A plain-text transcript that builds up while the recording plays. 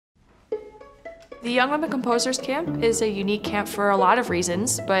The Young Women Composers Camp is a unique camp for a lot of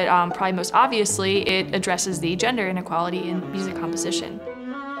reasons, but probably most obviously it addresses the gender inequality in music composition.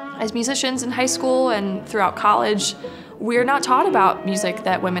 As musicians in high school and throughout college, we're not taught about music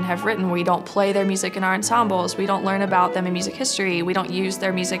that women have written. We don't play their music in our ensembles. We don't learn about them in music history. We don't use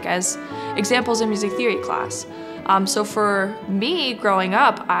their music as examples in music theory class. So for me growing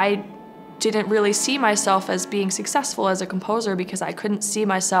up, I didn't really see myself as being successful as a composer because I couldn't see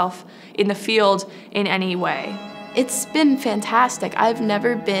myself in the field in any way. It's been fantastic. I've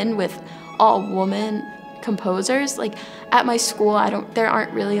never been with all women composers. Like at my school, there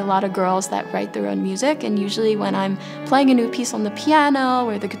aren't really a lot of girls that write their own music, and usually when I'm playing a new piece on the piano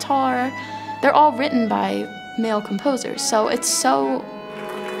or the guitar, they're all written by male composers. So it's so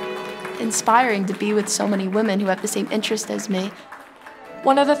inspiring to be with so many women who have the same interest as me.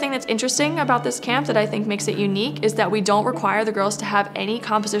 One other thing that's interesting about this camp that I think makes it unique is that we don't require the girls to have any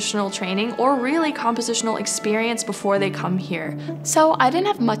compositional training or really compositional experience before they come here. So I didn't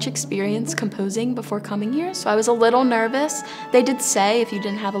have much experience composing before coming here, so I was a little nervous. They did say if you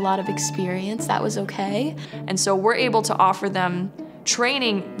didn't have a lot of experience, that was okay. And so we're able to offer them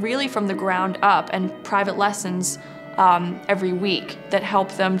training really from the ground up and private lessons every week that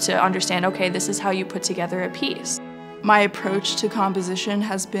help them to understand, okay, this is how you put together a piece. My approach to composition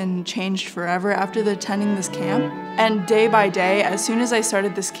has been changed forever after attending this camp. And day by day, as soon as I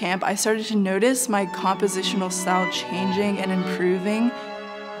started this camp, I started to notice my compositional style changing and improving.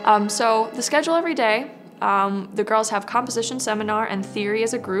 So the schedule every day, the girls have composition seminar and theory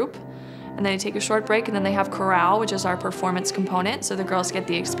as a group, and then they take a short break, and then they have chorale, which is our performance component, so the girls get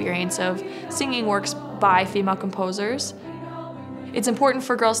the experience of singing works by female composers. It's important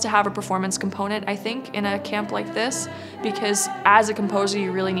for girls to have a performance component, I think, in a camp like this, because as a composer,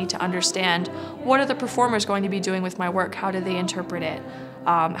 you really need to understand what are the performers going to be doing with my work, how do they interpret it,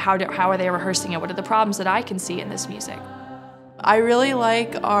 how are they rehearsing it, what are the problems that I can see in this music. I really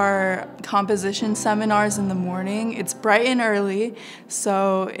like our composition seminars in the morning. It's bright and early,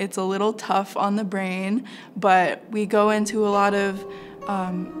 so it's a little tough on the brain, but we go into a lot of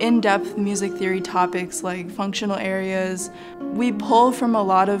in-depth music theory topics like functional areas. We pull from a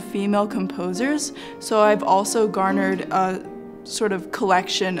lot of female composers, so I've also garnered a sort of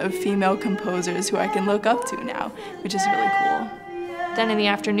collection of female composers who I can look up to now, which is really cool. Then in the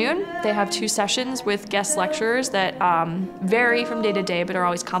afternoon, they have 2 sessions with guest lecturers that vary from day to day but are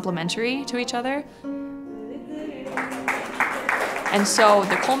always complementary to each other. And so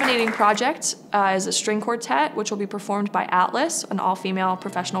the culminating project is a string quartet, which will be performed by Atlas, an all-female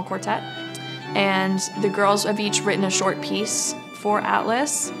professional quartet. And the girls have each written a short piece for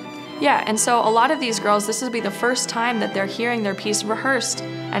Atlas. Yeah, and so a lot of these girls, this will be the first time that they're hearing their piece rehearsed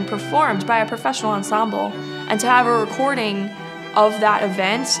and performed by a professional ensemble. And to have a recording of that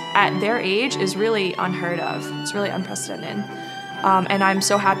event at their age is really unheard of. It's really unprecedented. And I'm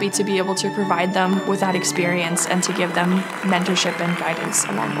so happy to be able to provide them with that experience and to give them mentorship and guidance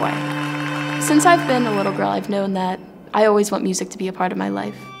along the way. Since I've been a little girl, I've known that I always want music to be a part of my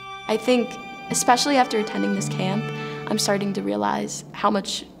life. I think, especially after attending this camp, I'm starting to realize how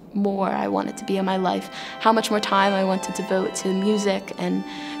much more I want it to be in my life, how much more time I want to devote to music and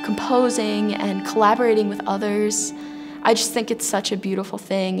composing and collaborating with others. I just think it's such a beautiful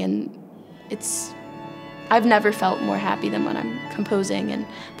thing, and I've never felt more happy than when I'm composing and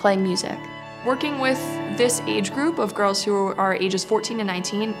playing music. Working with this age group of girls who are ages 14 to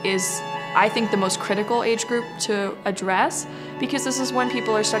 19 is, I think, the most critical age group to address, because this is when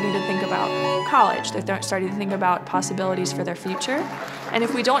people are starting to think about college. They're starting to think about possibilities for their future. And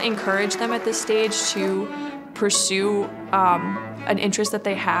if we don't encourage them at this stage to pursue an interest that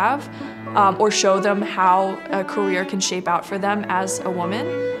they have, or show them how a career can shape out for them as a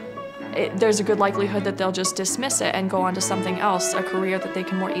woman, there's a good likelihood that they'll just dismiss it and go on to something else, a career that they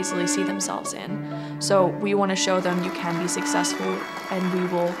can more easily see themselves in. So we want to show them you can be successful, and we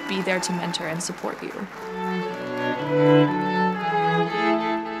will be there to mentor and support you.